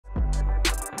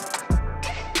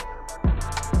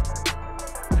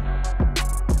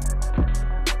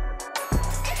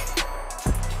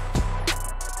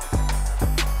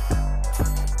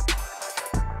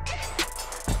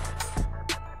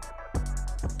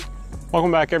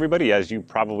Welcome back, everybody. As you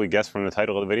probably guessed from the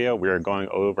title of the video, we are going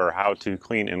over how to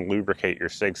clean and lubricate your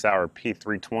Sig Sauer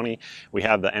P320. We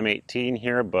have the M18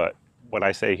 here, but what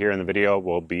I say here in the video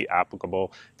will be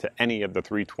applicable to any of the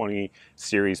 320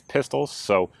 series pistols.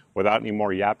 So without any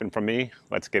more yapping from me,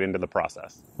 let's get into the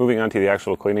process. Moving on to the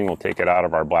actual cleaning, we'll take it out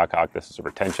of our Blackhawk. This is a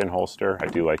retention holster. I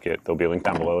do like it. There'll be a link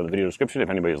down below in the video description if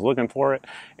anybody's looking for it.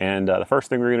 And the first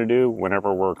thing we're going to do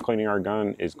whenever we're cleaning our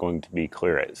gun is going to be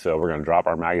clear it. So we're going to drop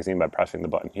our magazine by pressing the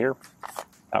button here.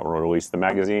 That will release the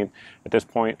magazine. At this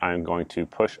point, I'm going to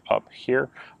push up here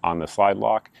on the slide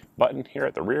lock button here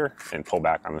at the rear and pull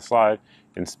back on the slide,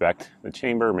 inspect the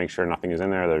chamber, make sure nothing is in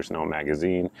there, there's no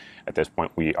magazine. At this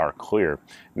point, we are clear.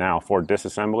 Now for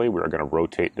disassembly, we are going to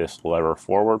rotate this lever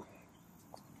forward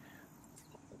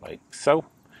like so,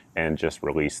 and just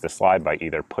release the slide by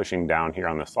either pushing down here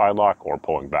on the slide lock or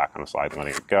pulling back on the slide and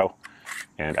letting it go.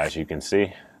 And as you can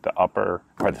see,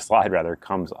 the slide rather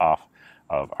comes off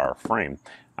of our frame.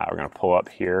 We're going to pull up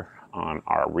here on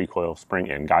our recoil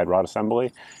spring and guide rod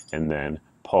assembly and then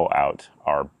pull out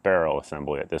our barrel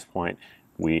assembly. At this point,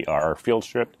 we are field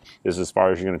stripped. This is as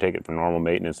far as you're going to take it for normal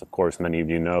maintenance. Of course, many of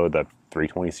you know the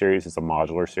 320 series is a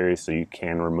modular series, so you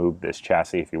can remove this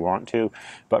chassis if you want to,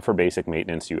 but for basic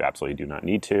maintenance, you absolutely do not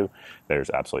need to. There's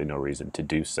absolutely no reason to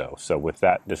do so. So with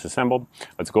that disassembled,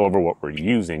 let's go over what we're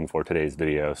using for today's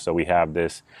video. So we have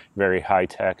this very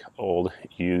high-tech old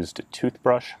used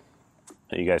toothbrush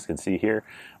that you guys can see here.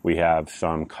 We have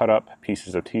some cut up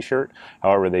pieces of t-shirt.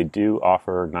 However, they do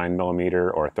offer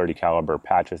 9mm or 30 caliber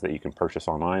patches that you can purchase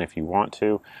online if you want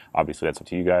to. Obviously that's up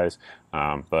to you guys.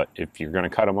 But if you're going to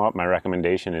cut them up, my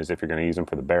recommendation is if you're going to use them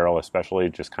for the barrel especially,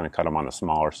 just kind of cut them on the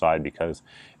smaller side because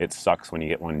it sucks when you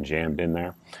get one jammed in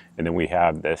there. And then we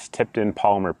have this tipped in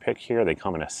polymer pick here. They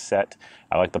come in a set.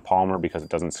 I like the polymer because it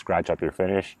doesn't scratch up your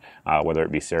finish, whether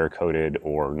it be Cerakoted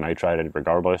or nitrided,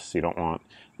 regardless. You don't want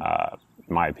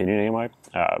my opinion anyway,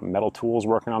 metal tools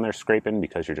working on there scraping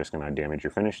because you're just going to damage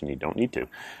your finish and you don't need to.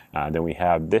 Then we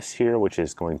have this here, which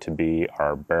is going to be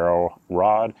our barrel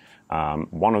rod.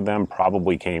 One of them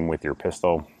probably came with your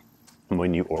pistol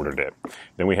when you ordered it.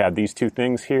 Then we have these two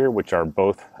things here, which are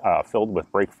both filled with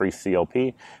break-free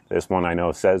CLP. This one I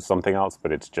know says something else,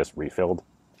 but it's just refilled.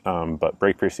 But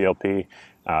break-free CLP,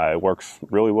 it works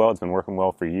really well. It's been working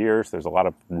well for years. There's a lot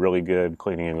of really good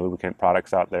cleaning and lubricant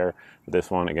products out there. This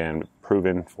one, again,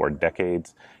 proven for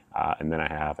decades. And then I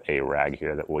have a rag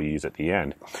here that we'll use at the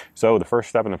end. So the first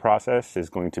step in the process is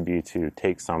going to be to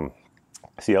take some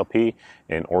CLP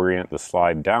and orient the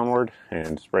slide downward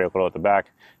and spray a little at the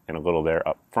back and a little there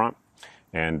up front.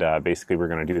 And basically we're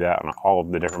going to do that on all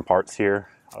of the different parts here,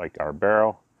 like our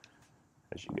barrel,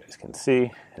 as you guys can see,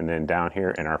 and then down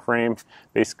here in our frame,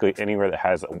 basically anywhere that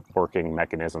has working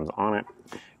mechanisms on it.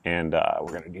 And we're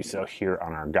going to do so here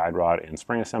on our guide rod and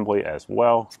spring assembly as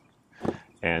well.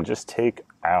 And just take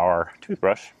our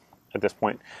toothbrush at this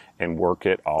point and work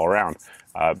it all around.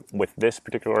 With this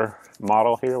particular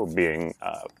model here, being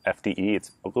FDE,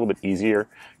 it's a little bit easier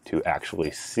to actually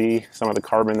see some of the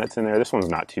carbon that's in there. This one's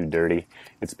not too dirty.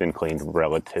 It's been cleaned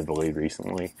relatively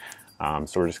recently.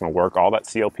 So we're just going to work all that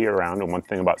CLP around. And one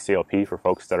thing about CLP for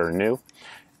folks that are new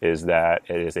is that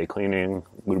it is a cleaning,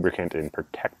 lubricant, and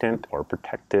protectant, or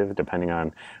protective, depending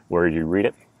on where you read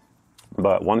it.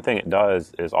 But one thing it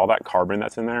does is all that carbon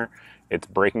that's in there, it's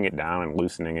breaking it down and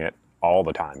loosening it all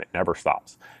the time. It never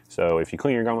stops. So if you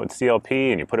clean your gun with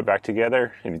CLP and you put it back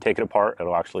together and you take it apart,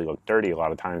 it'll actually look dirty a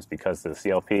lot of times because the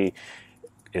CLP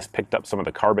is picked up some of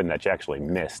the carbon that you actually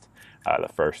missed the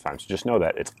first time. So just know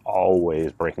that it's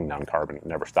always breaking down carbon. It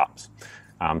never stops.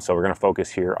 So we're going to focus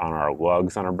here on our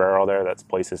lugs on our barrel there. That's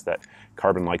places that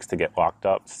carbon likes to get locked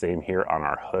up. Same here on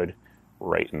our hood,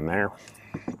 right in there.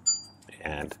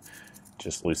 And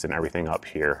just loosen everything up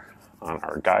here on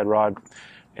our guide rod.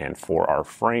 And for our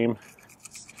frame,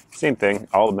 same thing.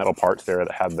 All the metal parts there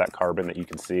that have that carbon that you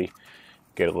can see,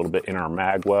 get a little bit in our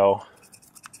mag well.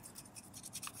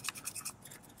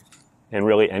 And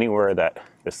really anywhere that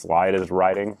the slide is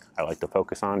riding, I like to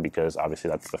focus on because obviously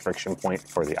that's the friction point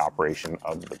for the operation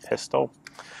of the pistol.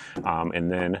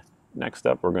 And then next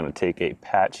up, we're going to take a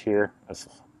patch here. That's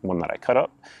one that I cut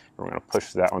up. We're going to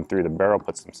push that one through the barrel,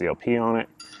 put some CLP on it,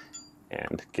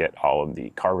 and get all of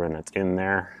the carbon that's in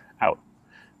there out.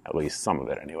 At least some of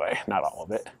it anyway, not all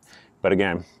of it. But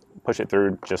again, push it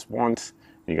through just once.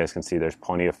 You guys can see there's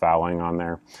plenty of fouling on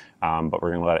there, but we're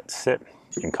going to let it sit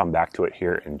and come back to it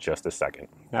here in just a second.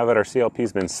 Now that our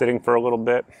CLP's been sitting for a little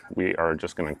bit, we are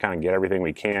just going to kind of get everything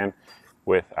we can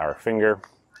with our finger,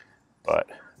 but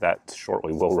that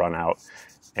shortly will run out,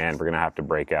 and we're going to have to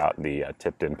break out the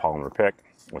tipped in polymer pick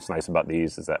What's nice about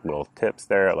these is that little tips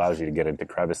there allows you to get into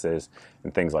crevices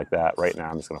and things like that. Right now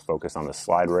I'm just going to focus on the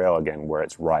slide rail, again, where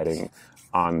it's riding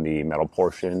on the metal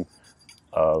portion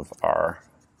of our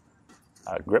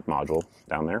grip module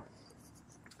down there.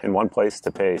 And one place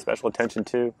to pay special attention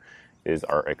to is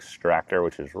our extractor,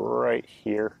 which is right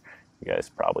here. You guys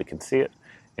probably can see it.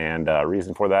 And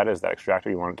reason for that is that extractor,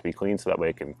 you want it to be clean so that way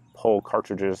it can pull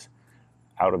cartridges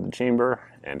out of the chamber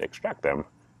and extract them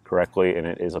correctly. And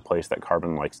it is a place that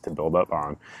carbon likes to build up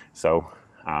on. So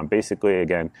basically,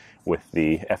 again, with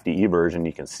the FDE version,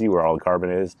 you can see where all the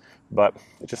carbon is, but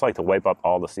it's just like to wipe up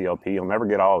all the CLP. You'll never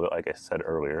get all of it, like I said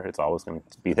earlier. It's always going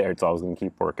to be there. It's always going to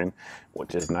keep working,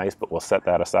 which is nice, but we'll set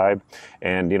that aside.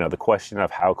 And, you know, the question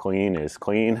of how clean is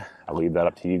clean, I'll leave that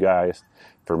up to you guys.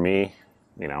 For me,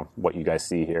 you know, what you guys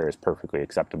see here is perfectly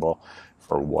acceptable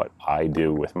for what I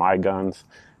do with my guns,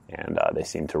 and they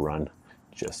seem to run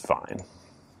just fine.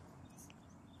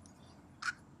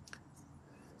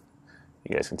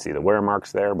 You guys can see the wear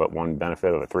marks there, but one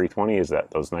benefit of a 320 is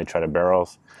that those nitrided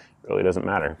barrels really doesn't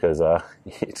matter, because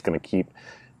it's going to keep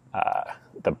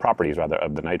the properties rather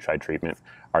of the nitride treatment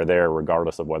are there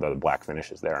regardless of whether the black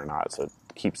finish is there or not. So it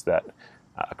keeps that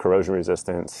corrosion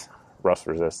resistance, rust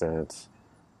resistance,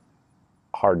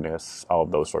 hardness, all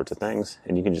of those sorts of things.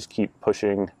 And you can just keep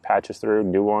pushing patches through,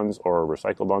 new ones or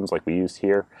recycled ones like we used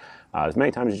here, as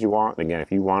many times as you want. And again,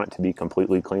 if you want it to be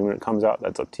completely clean when it comes out,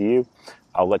 that's up to you.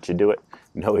 I'll let you do it.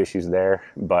 No issues there,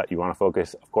 but you want to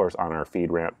focus, of course, on our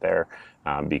feed ramp there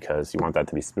because you want that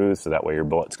to be smooth so that way your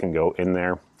bullets can go in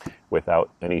there without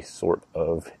any sort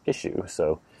of issue.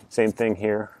 So same thing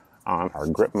here on our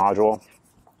grip module.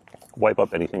 Wipe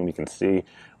up anything we can see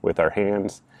with our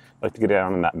hands. Like to get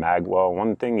down in that mag well.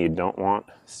 One thing you don't want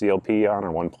CLP on,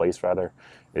 or one place rather,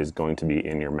 is going to be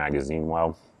in your magazine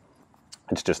well.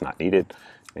 It's just not needed,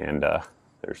 and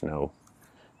there's no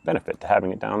benefit to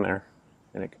having it down there,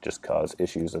 and it could just cause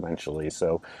issues eventually.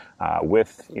 So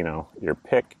with, you know, your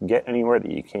pick, get anywhere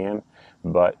that you can,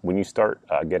 but when you start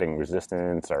getting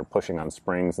resistance or pushing on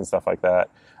springs and stuff like that,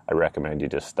 I recommend you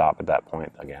just stop at that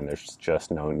point. Again, there's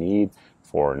just no need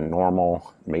for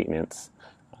normal maintenance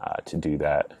to do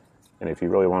that. And if you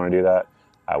really want to do that,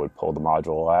 I would pull the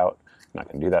module out. I'm not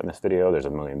going to do that in this video. There's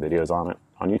a million videos on it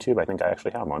on YouTube. I think I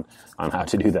actually have one on how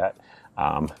to do that.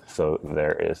 So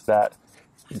there is that.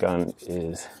 The gun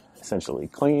is essentially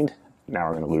cleaned. Now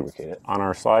we're going to lubricate it. On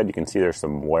our slide, you can see there's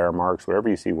some wear marks. Wherever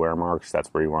you see wear marks, that's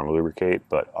where you want to lubricate.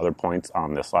 But other points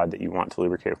on the slide that you want to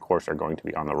lubricate, of course, are going to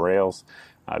be on the rails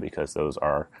because those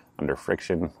are under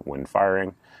friction when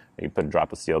firing. You put a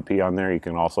drop of CLP on there. You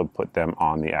can also put them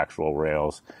on the actual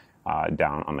rails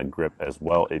down on the grip as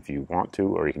well if you want to,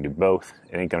 or you can do both.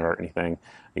 It ain't gonna hurt anything.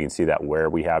 You can see that wear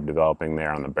we have developing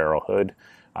there on the barrel hood,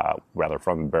 rather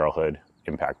from the barrel hood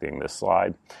impacting this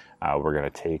slide. We're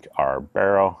gonna take our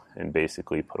barrel and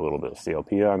basically put a little bit of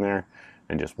CLP on there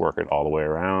and just work it all the way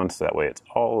around, so that way it's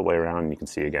all the way around. And you can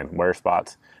see again wear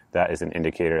spots. That is an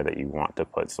indicator that you want to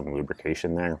put some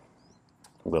lubrication there.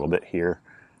 A little bit here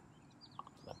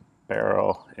on the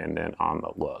barrel and then on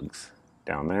the lugs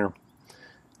down there.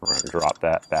 We're going to drop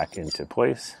that back into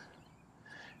place.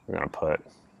 We're going to put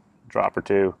a drop or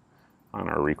two on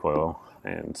our recoil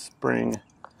and spring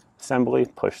assembly,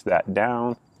 push that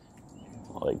down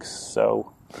like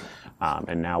so.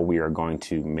 And now we are going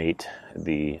to mate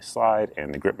the slide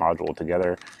and the grip module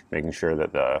together, making sure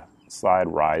that the slide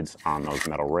rides on those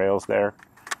metal rails there.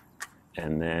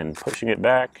 And then pushing it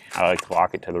back, I like to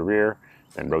lock it to the rear,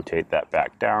 then rotate that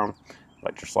back down,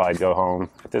 let your slide go home.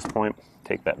 At this point,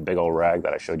 take that big old rag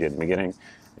that I showed you at the beginning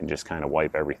and just kind of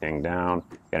wipe everything down,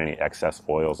 get any excess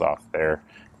oils off there,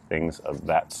 things of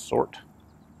that sort.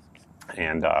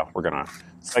 And we're gonna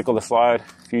cycle the slide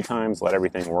a few times, let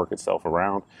everything work itself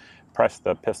around, press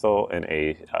the pistol in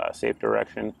a safe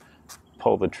direction,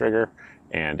 pull the trigger,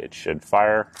 and it should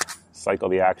fire. Cycle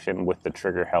the action with the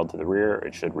trigger held to the rear,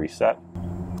 it should reset.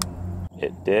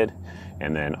 It did.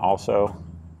 And then also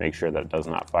make sure that it does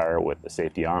not fire with the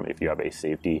safety on if you have a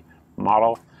safety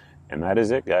model. And that is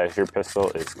it, guys. Your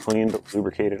pistol is cleaned,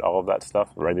 lubricated, all of that stuff,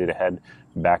 ready to head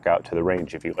back out to the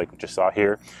range. If you like what you saw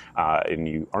here and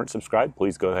you aren't subscribed,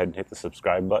 please go ahead and hit the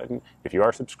subscribe button. If you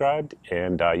are subscribed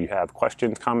and you have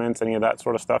questions, comments, any of that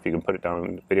sort of stuff, you can put it down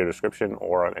in the video description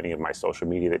or on any of my social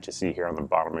media that you see here on the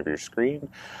bottom of your screen.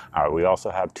 We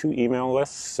also have 2 email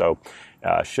lists, so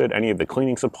should any of the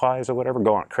cleaning supplies or whatever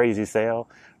go on a crazy sale,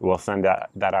 we'll send that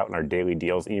out in our daily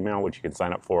deals email, which you can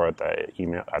sign up for at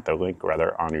the link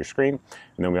rather on your screen.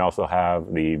 And then we also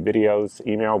have the videos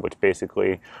email, which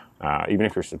basically, even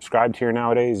if you're subscribed here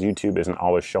nowadays, YouTube isn't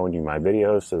always showing you my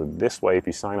videos. So this way, if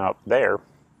you sign up there,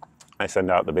 I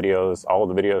send out the videos, all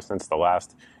of the videos since the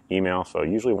last email, so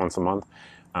usually once a month.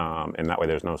 And that way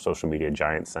there's no social media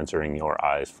giant censoring your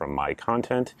eyes from my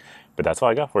content. But that's all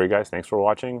I got for you guys. Thanks for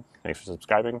watching. Thanks for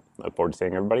subscribing. Look forward to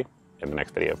seeing everybody in the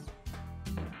next video.